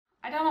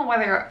don't know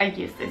whether I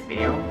used this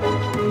video.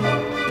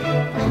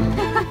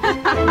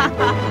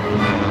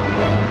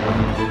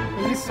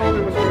 And this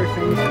soldier was very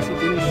famous because he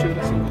didn't shoot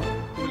a single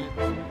bullet.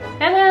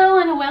 Hello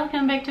and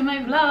welcome back to my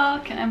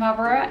vlog. I'm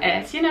Barbara,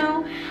 as you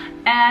know.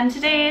 And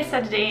today is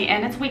Saturday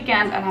and it's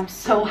weekend and I'm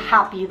so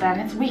happy that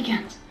it's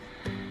weekend.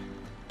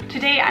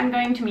 Today I'm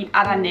going to meet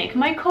Ada and Nick,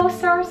 my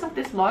co-stars of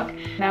this vlog.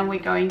 Now we're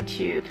going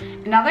to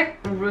another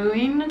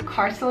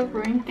castle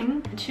ruin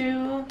thing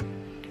to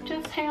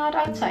just hang out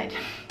outside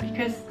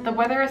because the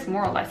weather is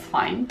more or less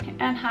fine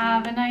and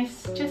have a nice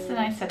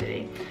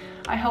Saturday.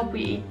 I hope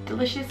we eat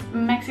delicious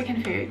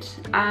Mexican food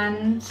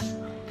and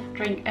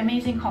drink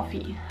amazing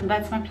coffee.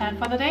 That's my plan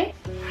for the day.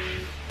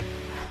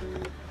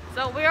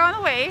 So we're on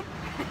the way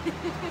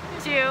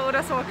to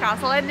Urasoe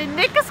Castle and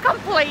Nick is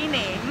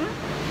complaining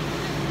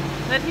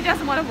that he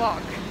doesn't want to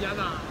walk.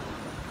 Yada.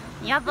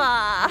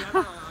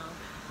 Yada.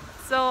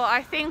 So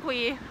I think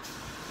we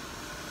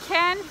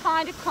can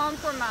find a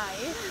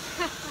compromise.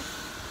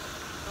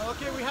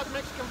 Okay, we had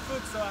Mexican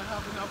food, so I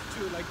have enough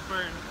to like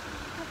burn.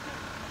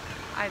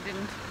 I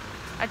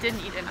didn't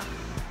eat enough.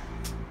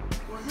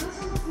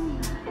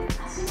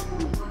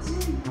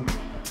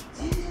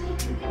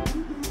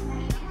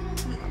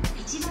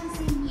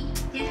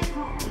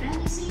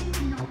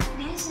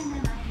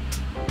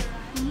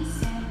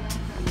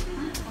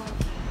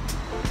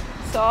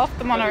 So off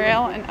the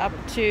monorail and up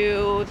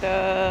to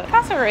the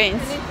Hacksaw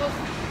Ridge.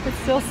 It's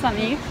still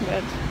sunny,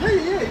 but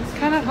it's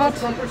kind of hot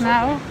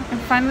now and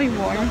finally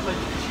warm.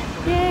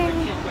 Yay!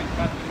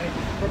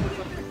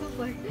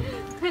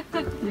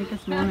 Nick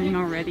is moaning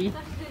already.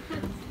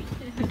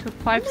 We took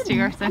 5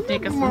 stairs and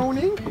Nick is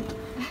moaning.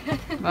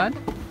 What?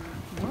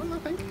 No,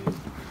 nothing.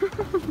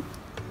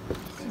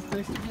 It's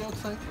nice to be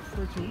outside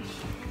for a change.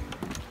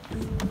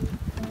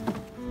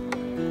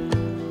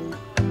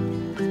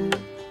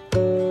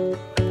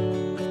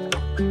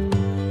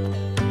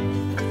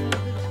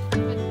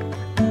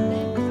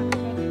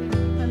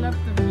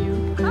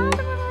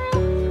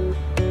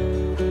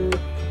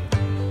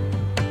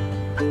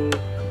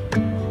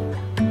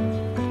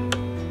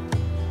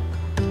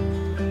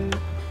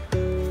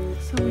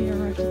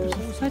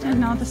 And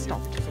now the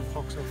stop.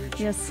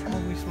 Yes.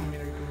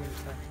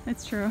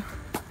 It's true.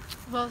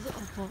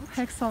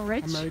 Hacksaw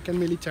Ridge. American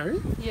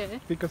military. Yeah.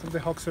 Because of the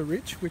Hacksaw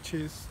Ridge, which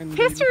is...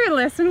 History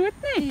lesson with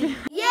Nick.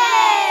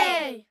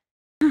 Yay!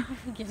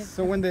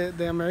 So when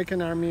the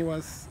American army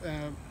was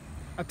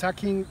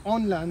attacking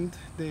on land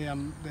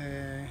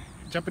the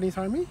Japanese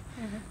army,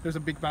 there's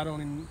a big battle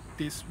in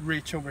this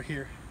ridge over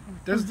here.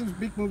 There's this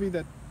big movie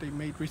that they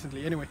made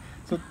recently. Anyway,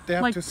 so they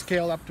have to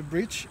scale up the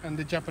bridge and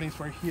the Japanese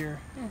were here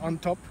on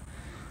top.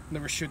 They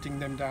were shooting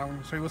them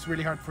down, so it was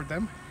really hard for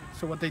them.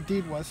 So what they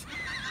did was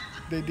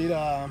they did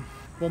a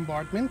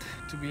bombardment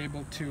to be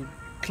able to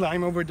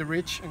climb over the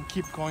ridge and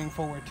keep going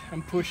forward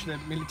and push the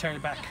military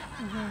back,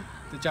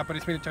 the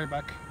Japanese military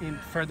back in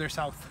further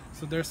south.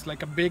 So there's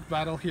like a big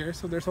battle here.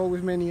 So there's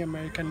always many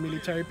American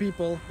military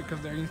people because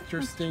they're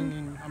interested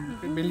in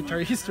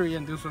military history,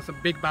 and this was a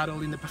big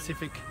battle in the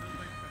Pacific.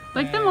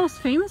 Like the most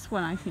famous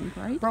one, I think,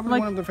 right? Probably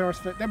one of the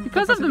first.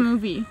 Because of the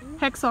movie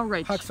Hacksaw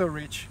Ridge. Hacksaw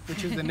Ridge,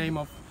 which is the name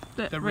of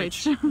the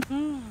ridge. ridge.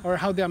 Or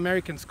how the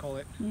Americans call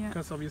it. Yeah.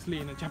 Because obviously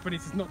in the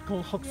Japanese it's not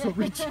called Hacksaw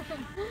Ridge.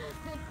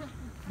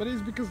 But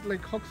it's because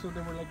like Hacksaw,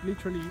 they were like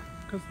literally,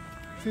 because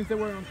since they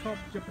were on top,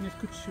 Japanese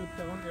could shoot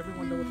down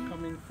everyone that was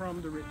coming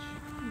from the ridge.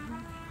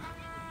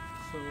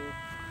 So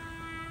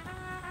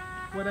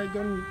what I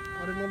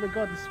never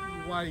got is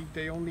why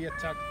they only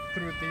attacked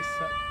through this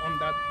on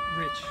that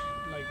ridge.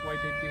 Like why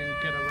they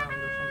didn't get around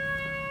or something.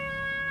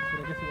 But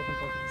I guess it wasn't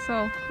possible. So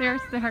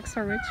there's the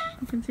Hacksaw Ridge.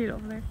 You can see it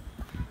over there.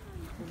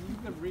 This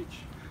is the ridge.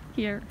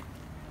 Here.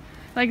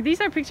 Like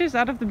these are pictures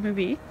out of the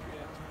movie.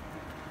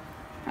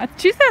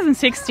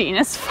 2016,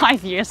 it's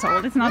 5 years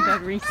old. It's not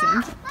that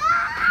recent.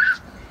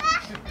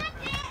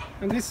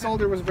 And this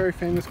soldier was very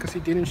famous because he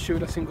didn't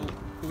shoot a single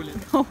bullet.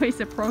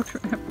 Always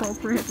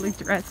appropriately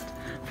dressed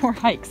for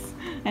hikes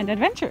and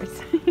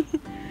adventures.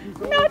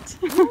 Not!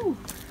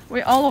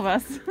 We're all of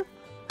us.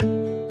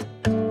 The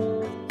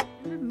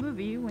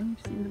movie, when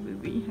you've seen the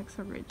movie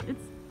Hacksaw Ridge,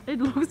 it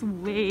looks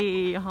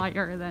way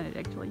higher than it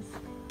actually is.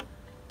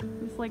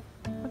 It's like,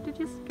 what did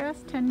you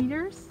guess? 10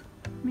 meters?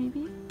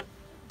 Maybe?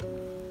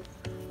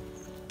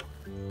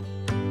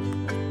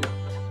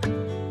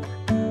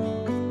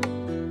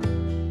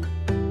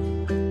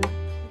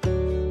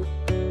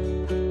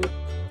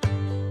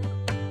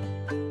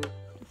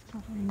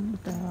 Discovering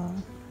the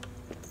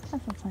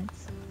castle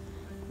sites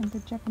and the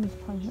Japanese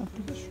part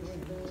of the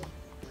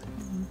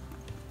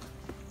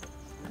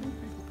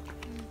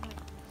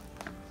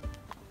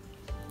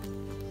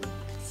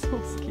so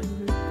scary.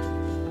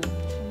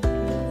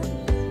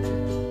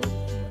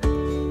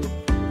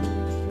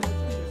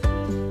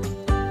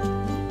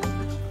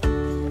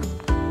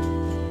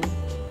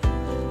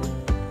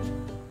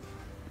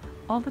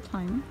 All the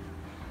time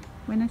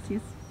when I see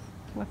a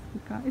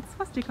swastika, it's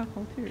swastika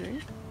culture,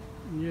 right?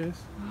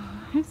 Yes.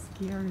 I'm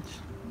scared.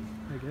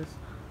 I guess.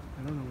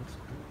 I don't know what's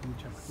in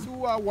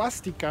Japanese.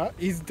 Swastika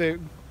is the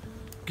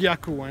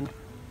Gyaku one.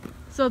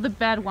 So the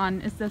bad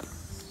one is the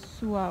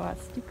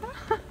swastika?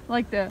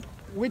 Like the...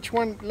 Which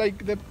one?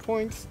 Like the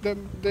points,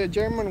 the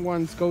German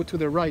ones go to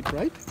the right,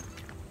 right?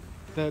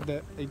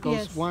 It goes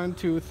Yes. 1,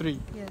 2, 3.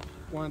 Yeah.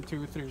 1,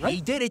 2, 3, right?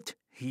 He did it.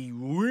 He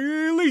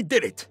really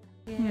did it.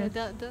 Yeah, Yes.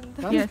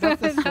 don't Yes.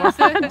 That's the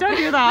swastika. Don't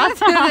do that!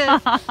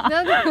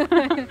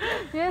 Don't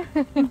yeah.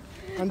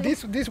 And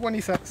this one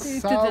is a to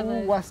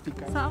the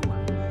swastika.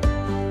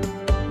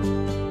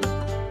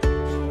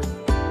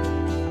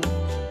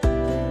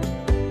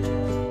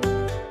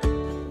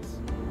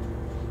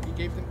 He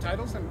gave them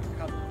titles and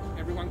had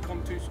everyone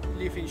come to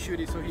live in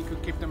Shuri so he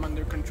could keep them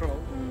under control.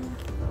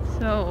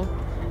 So,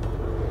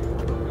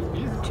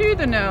 to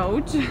the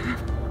note,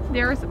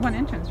 there's one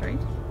entrance, right?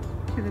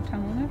 To the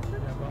tunnel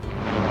network?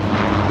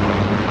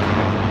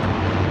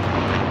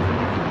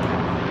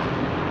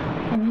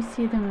 Can you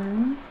see the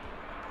moon?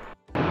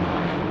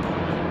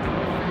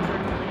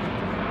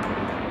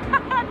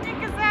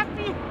 Nick is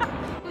happy!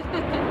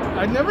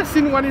 I've never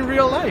seen one in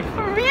real life.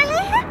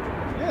 Really?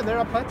 Yeah, they're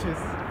Apaches.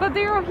 But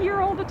they are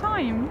here all the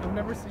time. I've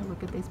never seen.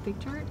 Look at this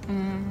picture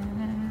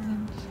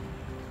and...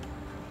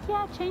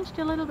 yeah, changed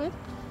a little bit.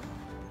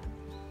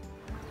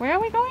 Where are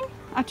we going?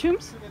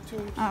 Tombs? To the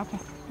tombs. Ah, okay.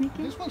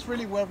 This one's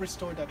really well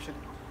restored, actually.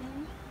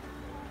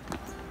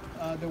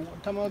 The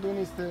Tamadun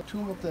is the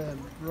tomb of the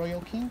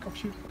royal king of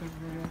Shuri, the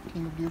royal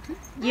king of Ryukyu.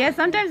 Yeah,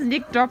 sometimes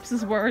Nick drops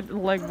his words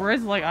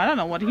like I don't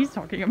know what he's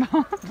talking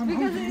about.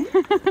 Because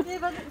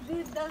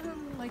it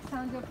doesn't like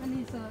sound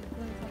Japanese, so it's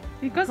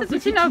like... Because it's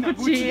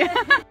Uchinaguchi.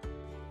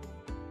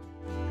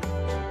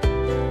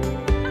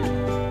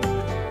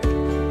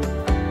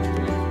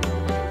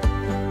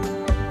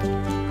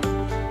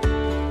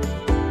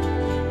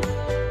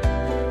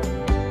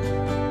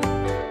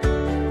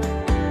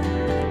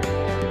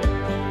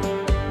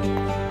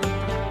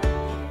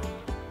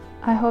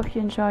 I hope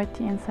you enjoyed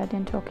the insight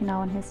into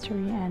Okinawan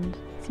history and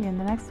see you in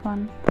the next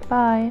one.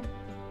 Bye!